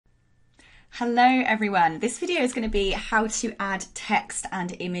Hello everyone. This video is going to be how to add text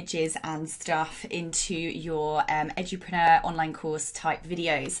and images and stuff into your Edupreneur online course type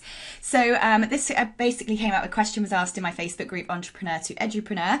videos. So this basically came out, a question was asked in my Facebook group Entrepreneur to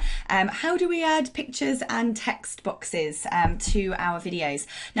Edupreneur. How do we add pictures and text boxes to our videos?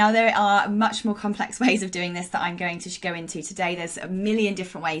 Now there are much more complex ways of doing this that I'm going to go into today. There's a million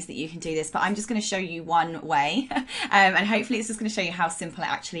different ways that you can do this, but I'm just going to show you one way and hopefully it's just going to show you how simple it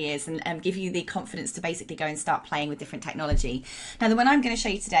actually is and give you the confidence to basically go and start playing with different technology. Now the one I'm going to show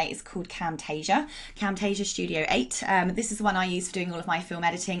you today is called Camtasia Studio 8. This is the one I use for doing all of my film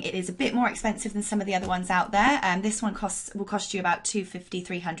editing. It is a bit more expensive than some of the other ones out there. This one will cost you about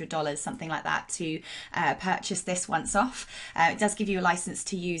 $250, $300, something like that, to purchase this once off. It does give you a license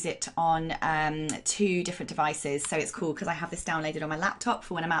to use it on 2 different devices, so it's cool because I have this downloaded on my laptop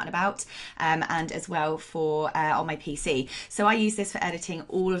for when I'm out and about, and as well for on my PC. So I use this for editing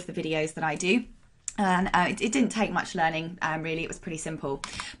all of the videos that I do. And it didn't take much learning, really. It was pretty simple.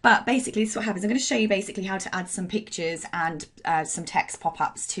 But basically, this is what happens. I'm going to show you basically how to add some pictures and some text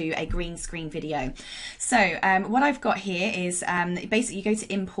pop-ups to a green screen video. So what I've got here is basically you go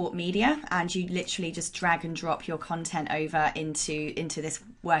to import media and you literally just drag and drop your content over into this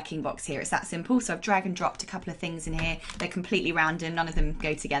working box here. It's that simple. So I've drag and dropped a couple of things in here. They're completely random. None of them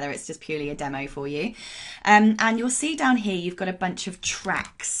go together. It's just purely a demo for you. And you'll see down here you've got a bunch of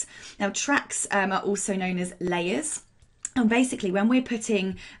tracks. Now tracks are also known as layers. And basically when we're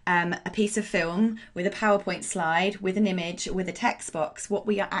putting a piece of film with a PowerPoint slide, with an image, with a text box, what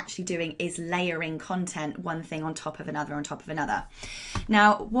we are actually doing is layering content, one thing on top of another on top of another.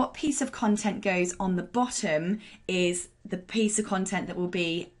 Now, what piece of content goes on the bottom is the piece of content that will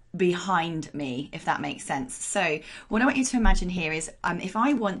be behind me, if that makes sense. So what I want you to imagine here is if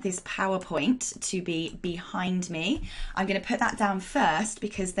I want this PowerPoint to be behind me, I'm going to put that down first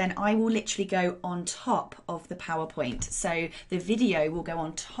because then I will literally go on top of the PowerPoint. So the video will go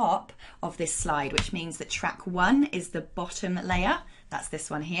on top of this slide, which means that track 1 is the bottom layer. That's this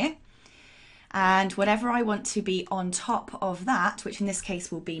one here. And whatever I want to be on top of that, which in this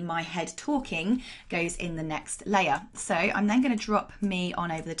case will be my head talking, goes in the next layer. So I'm then going to drop me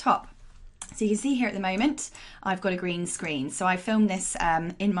on over the top. So you can see here at the moment, I've got a green screen. So I filmed this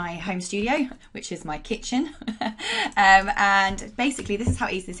in my home studio, which is my kitchen. And basically this is how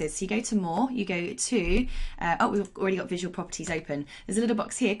easy this is. So you go to more, you go to, oh, we've already got visual properties open. There's a little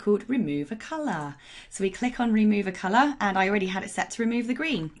box here called remove a color. So we click on remove a color and I already had it set to remove the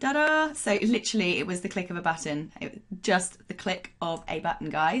green. Ta-da! So literally it was the click of a button. Just the click of a button,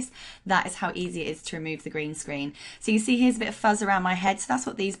 guys. That is how easy it is to remove the green screen. So you see here's a bit of fuzz around my head. So that's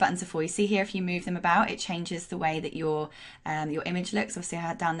what these buttons are for. You see here, if you move them about, it changes the way that your image looks. Obviously I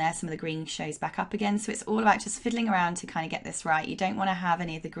had down there some of the green shows back up again, so it's all about just fiddling around to kind of get this right. You don't want to have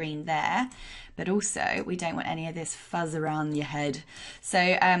any of the green there, but also we don't want any of this fuzz around your head. So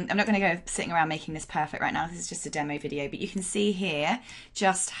I'm not going to go sitting around making this perfect right now. This is just a demo video, but you can see here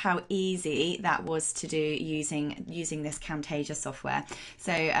just how easy that was to do using this Camtasia software.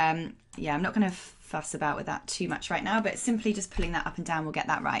 So yeah, I'm not going to fuss about with that too much right now, but simply just pulling that up and down will get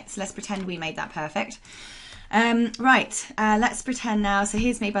that right. So let's pretend we made that perfect. Let's pretend now. So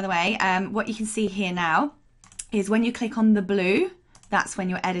here's me, by the way. What you can see here now is when you click on the blue, that's when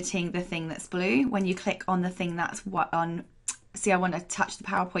you're editing the thing that's blue. When you click on the thing that's see, I want to touch the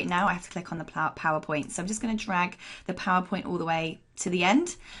PowerPoint now, I have to click on the PowerPoint. So I'm just going to drag the PowerPoint all the way to the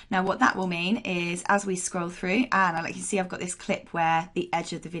end. Now what that will mean is as we scroll through, and like you see I've got this clip where the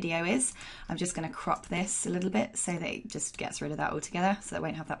edge of the video is, I'm just going to crop this a little bit so that it just gets rid of that altogether, so that I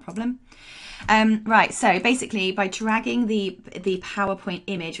won't have that problem. Right, so basically by dragging the PowerPoint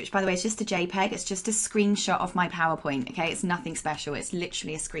image, which by the way is just a JPEG, it's just a screenshot of my PowerPoint, okay, it's nothing special, it's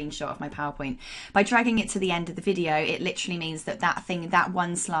literally a screenshot of my PowerPoint. By dragging it to the end of the video, it literally means that that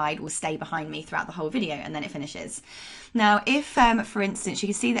one slide will stay behind me throughout the whole video and then it finishes. Now if for instance you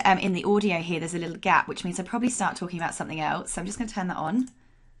can see that in the audio here there's a little gap, which means I probably start talking about something else, so I'm just going to turn that on.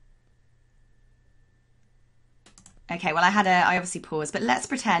 Okay, well I obviously paused, but let's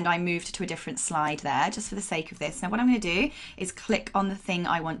pretend I moved to a different slide there just for the sake of this. Now what I'm going to do is click on the thing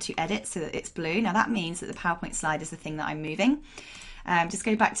I want to edit so that it's blue. Now that means that the PowerPoint slide is the thing that I'm moving. Just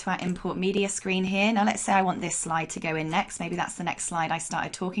go back to our import media screen here. Now let's say I want this slide to go in next. Maybe that's the next slide I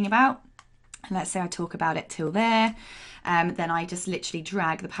started talking about. And let's say I talk about it till there. Then I just literally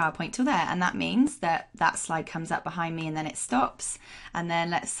drag the PowerPoint till there, and that means that that slide comes up behind me and then it stops. And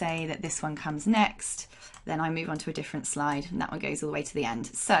then let's say that this one comes next, then I move on to a different slide and that one goes all the way to the end.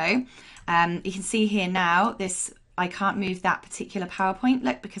 So you can see here now this, I can't move that particular PowerPoint,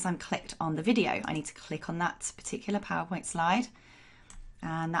 look, because I'm clicked on the video. I need to click on that particular PowerPoint slide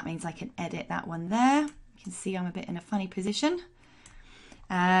and that means I can edit that one there. You can see I'm a bit in a funny position.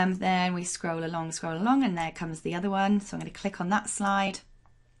 Then we scroll along, and there comes the other one. So I'm going to click on that slide,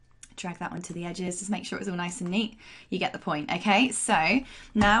 drag that one to the edges, just make sure it's all nice and neat. You get the point. Okay, so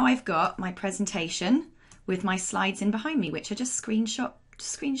now I've got my presentation with my slides in behind me, which are just screenshot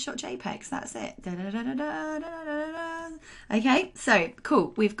JPEGs. That's it. Okay, so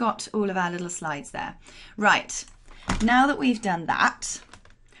cool. We've got all of our little slides there. Right, now that we've done that,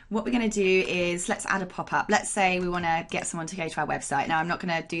 what we're going to do is let's add a pop-up. Let's say we want to get someone to go to our website. Now I'm not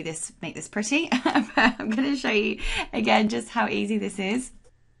going to do this, make this pretty, but I'm going to show you again just how easy this is.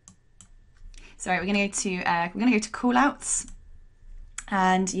 So we're going to go to callouts.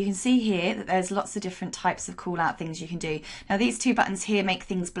 And you can see here that there's lots of different types of call out things you can do. Now these two buttons here make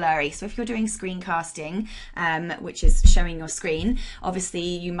things blurry. So if you're doing screencasting, which is showing your screen, obviously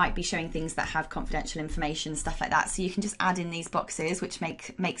you might be showing things that have confidential information, stuff like that. So you can just add in these boxes, which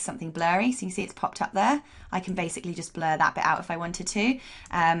make something blurry. So you can see it's popped up there. I can basically just blur that bit out if I wanted to.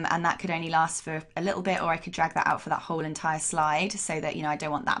 And that could only last for a little bit, or I could drag that out for that whole entire slide so that, you know, I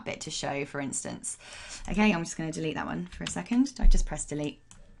don't want that bit to show, for instance. Okay, I'm just going to delete that one for a second. I just press delete.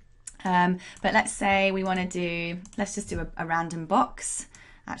 But let's say we want to do, let's just do a random box.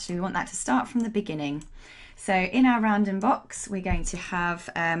 Actually, we want that to start from the beginning. So in our random box, we're going to have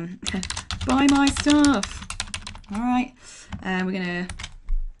buy my stuff. All right,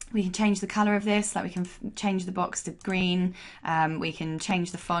 we can change the color of this, like we can change the box to green. We can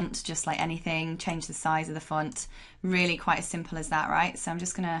change the font just like anything, change the size of the font. Really quite as simple as that, right? So I'm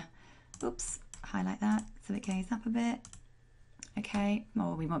just gonna, oops, highlight that so it goes up a bit. Okay,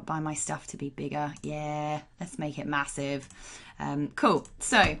 oh, we want buy my stuff to be bigger. Yeah, let's make it massive. Cool,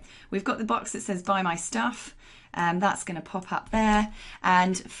 so we've got the box that says buy my stuff. That's gonna pop up there.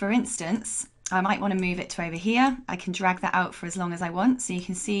 And for instance, I might want to move it to over here. I can drag that out for as long as I want. So you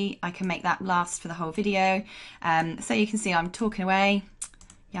can see I can make that last for the whole video. So you can see I'm talking away.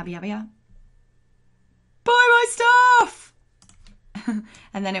 Yabba, yabba, yabba. Buy my stuff!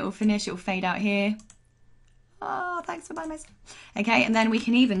 And then it will finish, it will fade out here. Oh, thanks for buying my stuff. Okay, and then we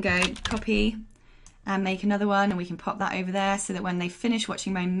can even go copy and make another one, and we can pop that over there so that when they finish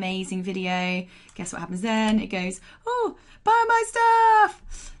watching my amazing video, guess what happens then? It goes, oh, buy my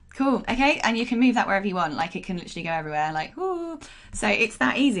stuff. Cool, okay, and you can move that wherever you want, like it can literally go everywhere, like, ooh. So it's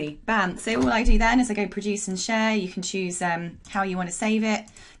that easy, bam. So all I do then is I go produce and share. You can choose how you want to save it.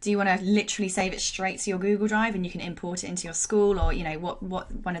 Do you want to literally save it straight to your Google Drive and you can import it into your school, or, you know, what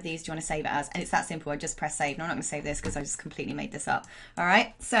one of these do you want to save it as? And it's that simple, I just press save. No, I'm not going to save this because I just completely made this up. All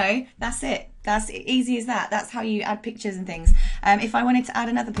right, so that's it. That's easy as that. That's how you add pictures and things. If I wanted to add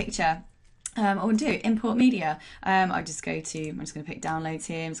another picture, or do import media, I just go to, I'm just going to pick downloads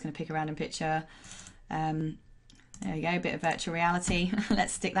here. I'm just going to pick a random picture. There we go, a bit of virtual reality.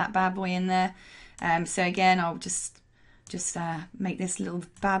 Let's stick that bad boy in there. So again, I'll just make this little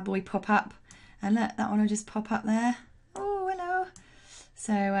bad boy pop up, and look, that one will just pop up there. Oh, hello.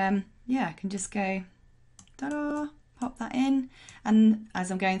 So yeah, I can just go ta-da, pop that in, and as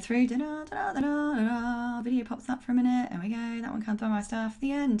I'm going through, da-da, da-da, da-da, da-da, video pops up for a minute, there we go, that one can't buy my stuff,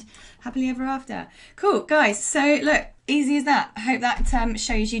 the end, happily ever after. Cool, guys, so look, easy as that. I hope that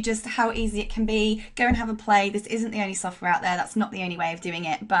shows you just how easy it can be. Go and have a play. This isn't the only software out there, that's not the only way of doing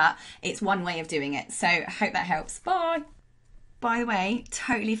it, but it's one way of doing it. So I hope that helps. Bye. By the way,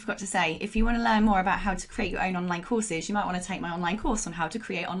 totally forgot to say, if you want to learn more about how to create your own online courses, you might want to take my online course on how to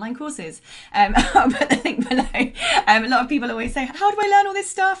create online courses. I'll put the link below. A lot of people always say, how do I learn all this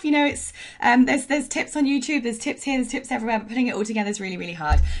stuff? You know, it's there's tips on YouTube, there's tips here, there's tips everywhere, but putting it all together is really, really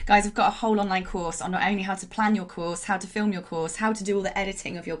hard. Guys, I've got a whole online course on not only how to plan your course, how to film your course, how to do all the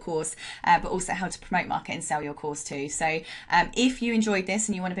editing of your course, but also how to promote, market and sell your course too. So if you enjoyed this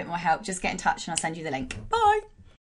and you want a bit more help, just get in touch and I'll send you the link. Bye.